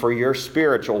laboring for your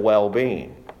spiritual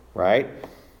well-being, right?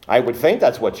 I would think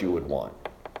that's what you would want.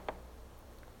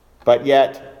 But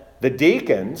yet, the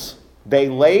deacons, they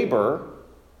labor,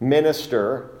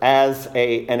 minister as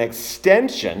an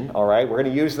extension, all right, we're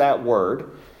going to use that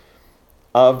word,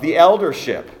 of the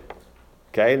eldership.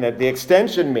 Okay, and the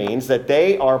extension means that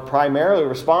they are primarily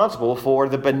responsible for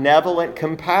the benevolent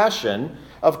compassion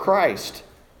of Christ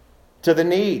to the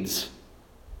needs,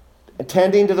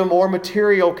 attending to the more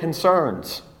material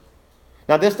concerns.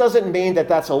 Now, this doesn't mean that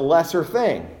that's a lesser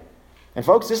thing. And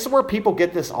folks, this is where people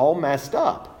get this all messed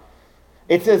up.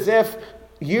 It's as if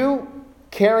you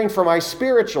caring for my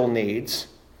spiritual needs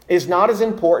is not as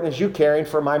important as you caring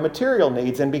for my material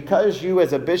needs. And because you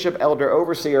as a bishop, elder,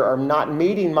 overseer are not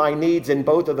meeting my needs in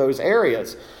both of those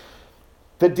areas,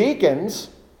 the deacons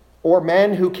or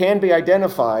men who can be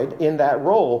identified in that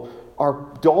role are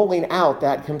doling out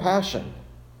that compassion.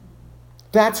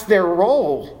 That's their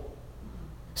role.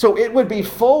 So it would be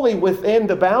fully within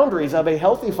the boundaries of a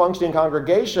healthy functioning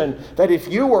congregation that if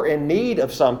you were in need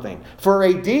of something, for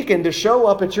a deacon to show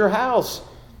up at your house,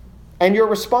 and your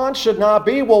response should not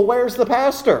be, well, where's the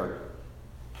pastor?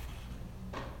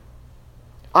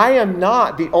 I am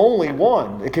not the only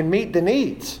one that can meet the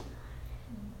needs.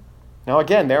 Now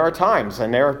again, there are times,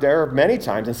 and there are many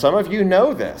times, and some of you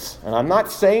know this, and I'm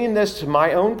not saying this to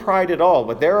my own pride at all,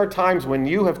 but there are times when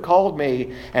you have called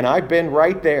me and I've been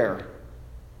right there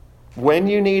when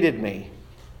you needed me.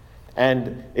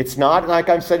 And it's not like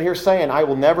I'm sitting here saying I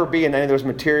will never be in any of those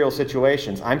material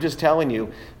situations. I'm just telling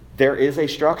you there is a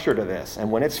structure to this.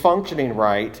 And when it's functioning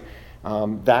right,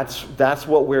 that's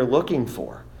what we're looking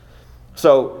for.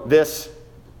 So this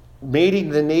meeting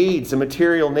the needs, the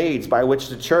material needs by which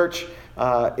the church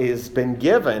is been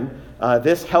given,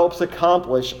 this helps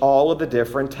accomplish all of the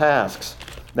different tasks.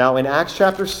 Now in Acts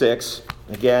chapter 6,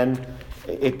 again,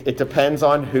 it depends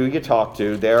on who you talk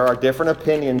to. There are different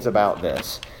opinions about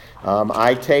this.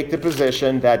 I take the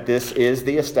position that this is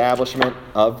the establishment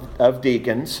of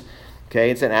deacons. Okay,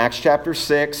 it's in Acts chapter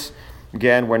 6.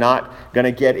 Again, we're not going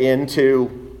to get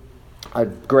into a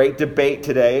great debate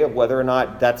today of whether or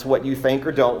not that's what you think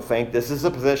or don't think. This is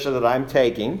the position that I'm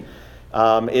taking,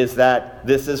 is that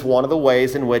this is one of the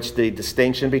ways in which the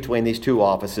distinction between these two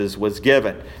offices was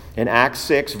given. In Acts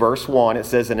 6, verse 1, it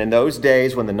says, "And in those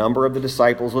days when the number of the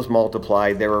disciples was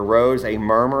multiplied, there arose a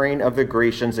murmuring of the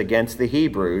Grecians against the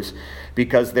Hebrews,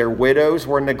 because their widows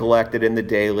were neglected in the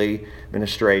daily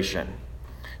ministration.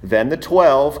 Then the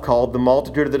 12 called the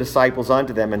multitude of the disciples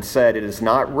unto them and said, It is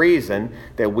not reason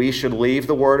that we should leave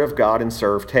the word of God and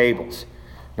serve tables."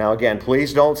 Now again,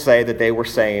 please don't say that they were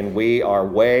saying we are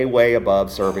way, way above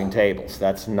serving tables.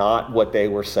 That's not what they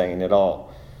were saying at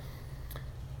all.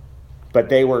 But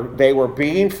they were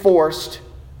being forced,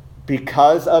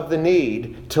 because of the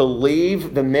need, to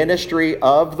leave the ministry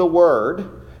of the word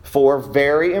for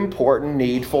very important,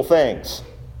 needful things.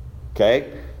 Okay?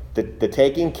 The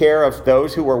taking care of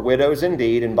those who were widows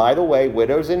indeed. And by the way,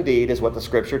 widows indeed is what the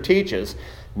scripture teaches.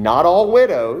 Not all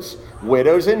widows,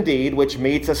 widows indeed, which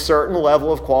meets a certain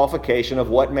level of qualification of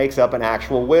what makes up an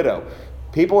actual widow.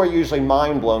 People are usually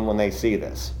mind blown when they see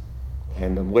this.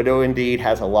 And the widow indeed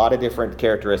has a lot of different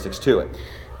characteristics to it.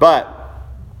 But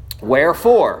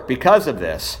wherefore, because of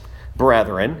this,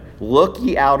 brethren, look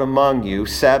ye out among you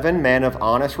 7 men of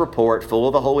honest report, full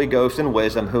of the Holy Ghost and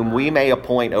wisdom, whom we may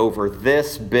appoint over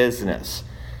this business.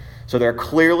 So there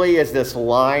clearly is this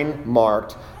line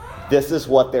marked. This is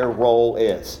what their role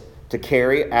is, to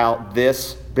carry out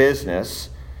this business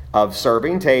of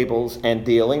serving tables and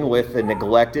dealing with the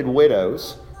neglected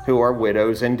widows who are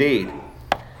widows indeed.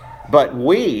 But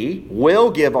we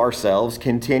will give ourselves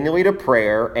continually to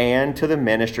prayer and to the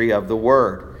ministry of the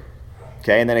word.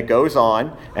 Okay, and then it goes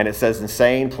on, and it says, "And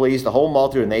saying pleased the whole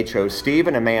multitude, and they chose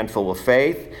Stephen, a man full of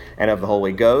faith and of the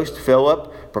Holy Ghost,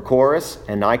 Philip, Prochorus,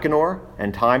 and Nicanor,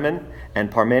 and Timon, and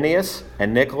Parmenius,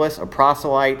 and Nicholas, a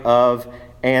proselyte of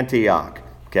Antioch."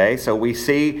 Okay, so we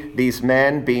see these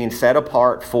men being set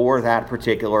apart for that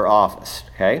particular office.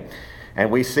 Okay, and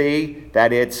we see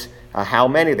that it's how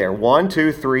many there? 1,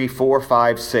 2, 3, 4,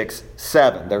 5, 6,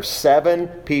 7. There's 7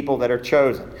 people that are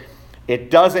chosen.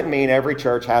 It doesn't mean every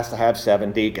church has to have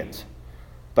 7 deacons.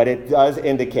 But it does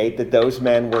indicate that those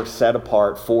men were set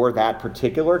apart for that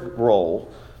particular role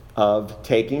of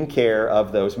taking care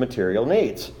of those material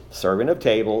needs. Serving of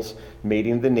tables,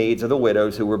 meeting the needs of the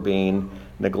widows who were being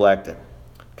neglected.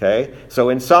 Okay? So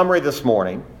in summary this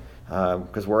morning,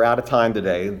 because we're out of time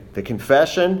today, the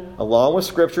confession, along with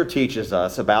Scripture, teaches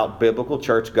us about biblical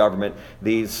church government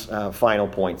these final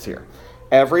points here.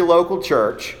 Every local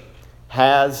church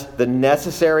has the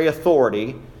necessary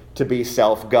authority to be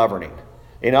self-governing.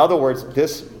 In other words,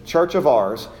 this church of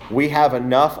ours, we have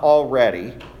enough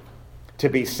already to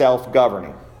be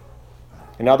self-governing.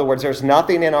 In other words, there's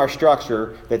nothing in our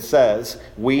structure that says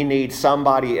we need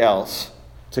somebody else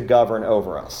to govern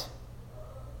over us.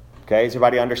 Okay, does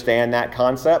everybody understand that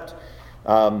concept?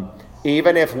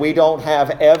 Even if we don't have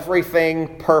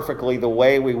everything perfectly the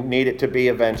way we need it to be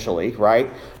eventually, right?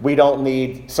 We don't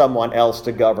need someone else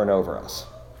to govern over us.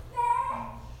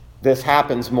 This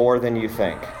happens more than you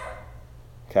think.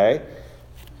 Okay?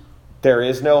 There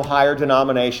is no higher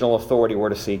denominational authority we're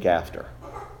to seek after.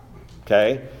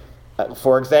 Okay?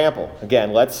 For example,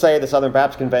 again, let's say the Southern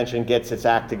Baptist Convention gets its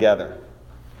act together.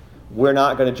 We're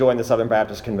not going to join the Southern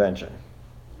Baptist Convention.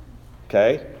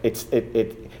 Okay?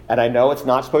 And I know it's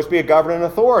not supposed to be a governing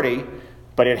authority,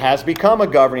 but it has become a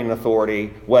governing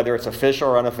authority, whether it's official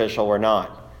or unofficial or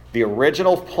not. The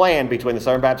original plan between the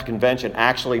Southern Baptist Convention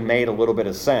actually made a little bit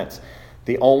of sense.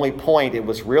 The only point it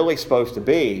was really supposed to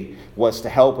be was to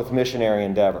help with missionary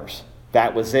endeavors.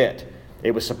 That was it.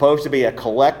 It was supposed to be a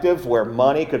collective where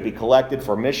money could be collected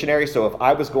for missionaries. So if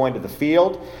I was going to the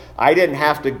field, I didn't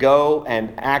have to go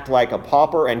and act like a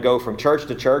pauper and go from church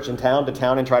to church and town to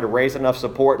town and try to raise enough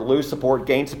support, lose support,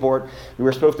 gain support. We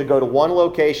were supposed to go to one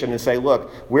location and say, look,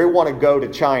 we want to go to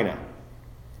China.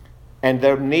 And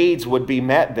their needs would be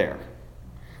met there.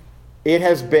 It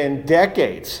has been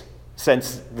decades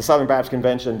since the Southern Baptist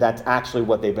Convention that's actually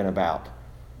what they've been about.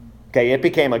 Okay, it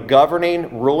became a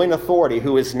governing, ruling authority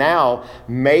who is now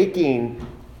making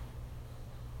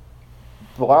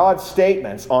broad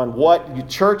statements on what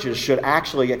churches should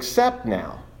actually accept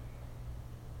now.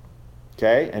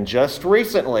 Okay, and just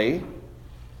recently,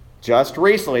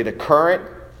 the current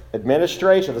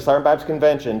administration of the Southern Baptist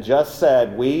Convention just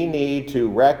said we need to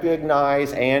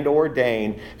recognize and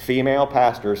ordain female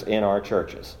pastors in our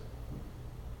churches.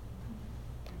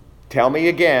 Tell me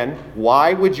again,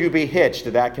 why would you be hitched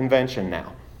to that convention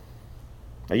now?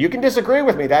 Now you can disagree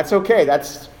with me. That's okay.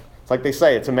 It's like they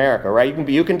say, it's America, right?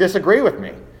 You can disagree with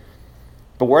me.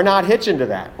 But we're not hitching to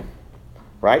that.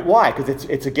 Right? Why? Because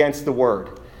it's against the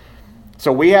word.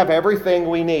 So we have everything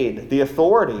we need. The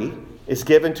authority is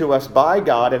given to us by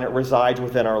God, and it resides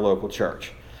within our local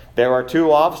church. There are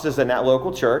two offices in that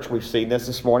local church. We've seen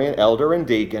this morning, an elder and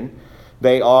deacon.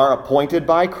 They are appointed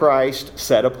by Christ,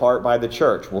 set apart by the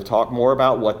church. We'll talk more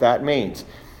about what that means.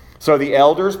 So the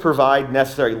elders provide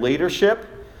necessary leadership.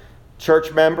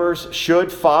 Church members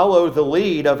should follow the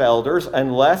lead of elders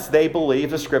unless they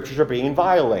believe the scriptures are being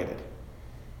violated.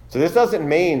 So this doesn't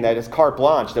mean that it's carte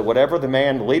blanche, that whatever the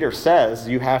leader says,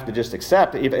 you have to just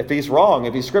accept. If he's wrong,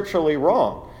 if he's scripturally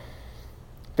wrong,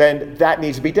 then that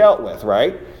needs to be dealt with,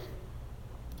 right?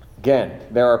 Again,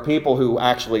 there are people who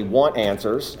actually want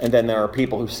answers, and then there are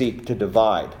people who seek to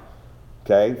divide.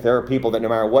 Okay? There are people that no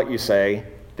matter what you say,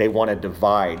 they want to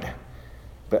divide.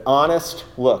 But honest,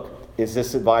 look, is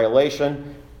this a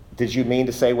violation? Did you mean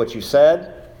to say what you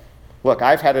said? Look,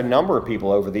 I've had a number of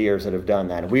people over the years that have done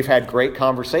that. And we've had great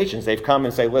conversations. They've come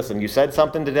and say, listen, you said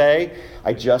something today.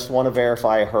 I just want to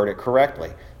verify I heard it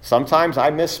correctly. Sometimes I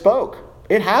misspoke.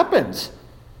 It happens.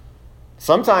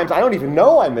 Sometimes I don't even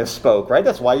know I misspoke, right?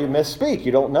 That's why you misspeak.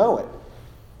 You don't know it.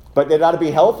 But it ought to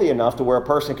be healthy enough to where a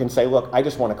person can say, look, I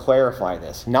just want to clarify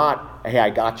this. Not, hey,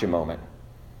 I got you moment.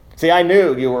 See, I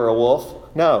knew you were a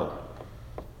wolf. No.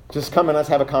 Just come and let's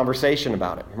have a conversation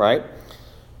about it, right?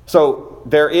 So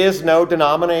there is no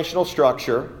denominational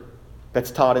structure that's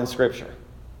taught in Scripture.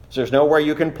 So there's nowhere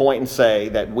you can point and say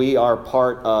that we are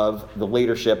part of the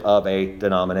leadership of a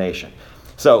denomination.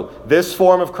 So this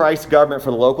form of Christ's government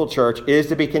for the local church is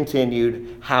to be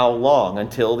continued how long?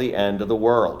 Until the end of the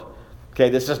world. Okay,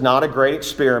 this is not a great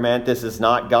experiment. This is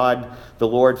not God, the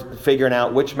Lord, figuring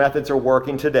out which methods are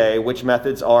working today, which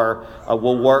methods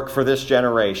will work for this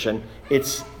generation.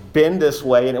 It's been this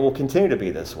way and it will continue to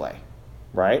be this way,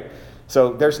 right?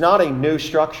 So there's not a new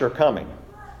structure coming.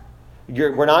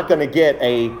 We're not going to get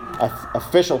an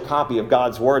official copy of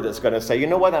God's Word that's going to say, you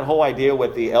know what, that whole idea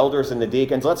with the elders and the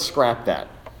deacons, let's scrap that.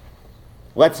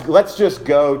 Let's just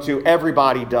go to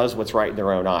everybody does what's right in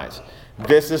their own eyes.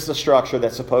 This is the structure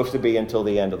that's supposed to be until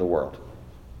the end of the world.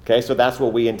 Okay, so that's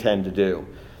what we intend to do.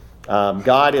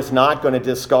 God is not going to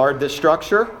discard this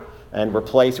structure and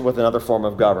replace it with another form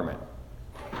of government.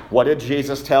 What did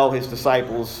Jesus tell his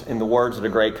disciples in the words of the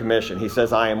Great Commission? He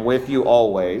says, I am with you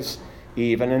always,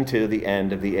 even unto the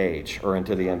end of the age, or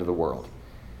unto the end of the world.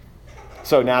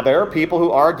 So now there are people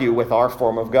who argue with our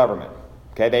form of government.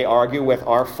 Okay, they argue with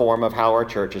our form of how our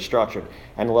church is structured.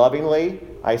 And lovingly,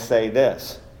 I say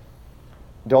this.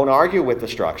 Don't argue with the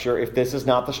structure. If this is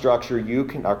not the structure you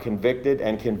are convicted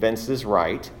and convinced is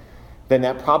right, then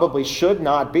that probably should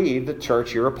not be the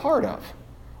church you're a part of.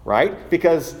 Right?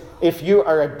 Because if you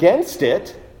are against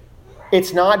it,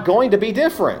 it's not going to be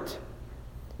different.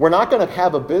 We're not going to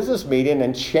have a business meeting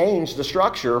and change the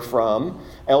structure from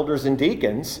elders and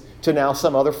deacons to now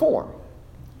some other form.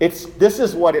 This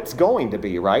is what it's going to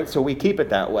be, right? So we keep it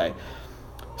that way.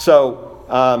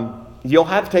 So you'll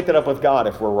have to take that up with God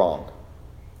if we're wrong.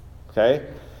 Okay?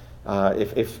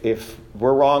 If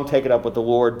we're wrong, take it up with the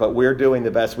Lord, but we're doing the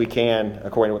best we can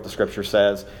according to what the Scripture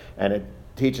says, and it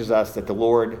teaches us that the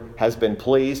Lord has been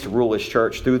pleased to rule His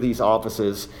church through these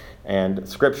offices, and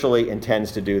scripturally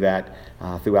intends to do that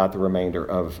throughout the remainder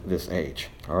of this age.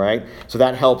 All right? So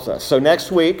that helps us. So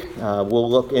next week, we'll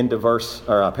look into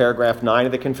paragraph 9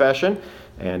 of the confession,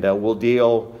 and we'll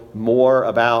deal more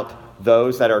about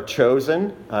those that are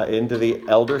chosen into the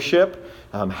eldership,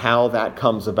 how that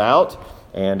comes about,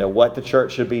 and what the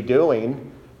church should be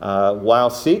doing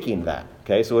while seeking that.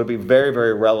 Okay, so it'll be very,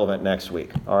 very relevant next week.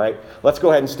 All right, let's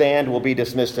go ahead and stand. We'll be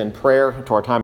dismissed in prayer to our time.